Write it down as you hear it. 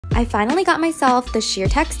I finally got myself the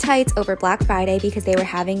Sheertex tights over Black Friday because they were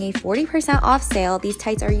having a 40% off sale. These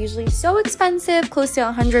tights are usually so expensive, close to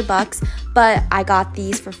 $100, but I got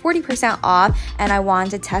these for 40% off and I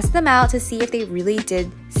wanted to test them out to see if they really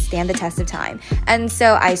did stand the test of time. And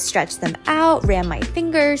so I stretched them out, ran my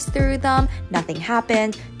fingers through them, nothing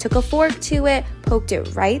happened, took a fork to it, poked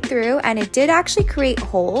it right through, and it did actually create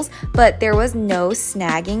holes, but there was no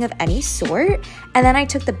snagging of any sort. And then I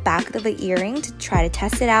took the back of the earring to try to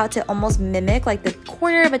test it out to almost mimic like the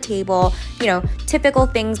corner of a table, you know, typical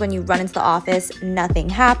things when you run into the office. Nothing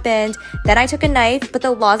happened. Then I took a knife, but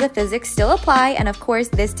the laws of physics still apply, and of course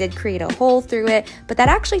this did create a hole through it, but that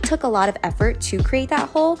actually took a lot of effort to create that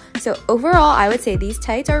hole. So overall, I would say these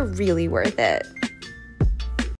tights are really worth it.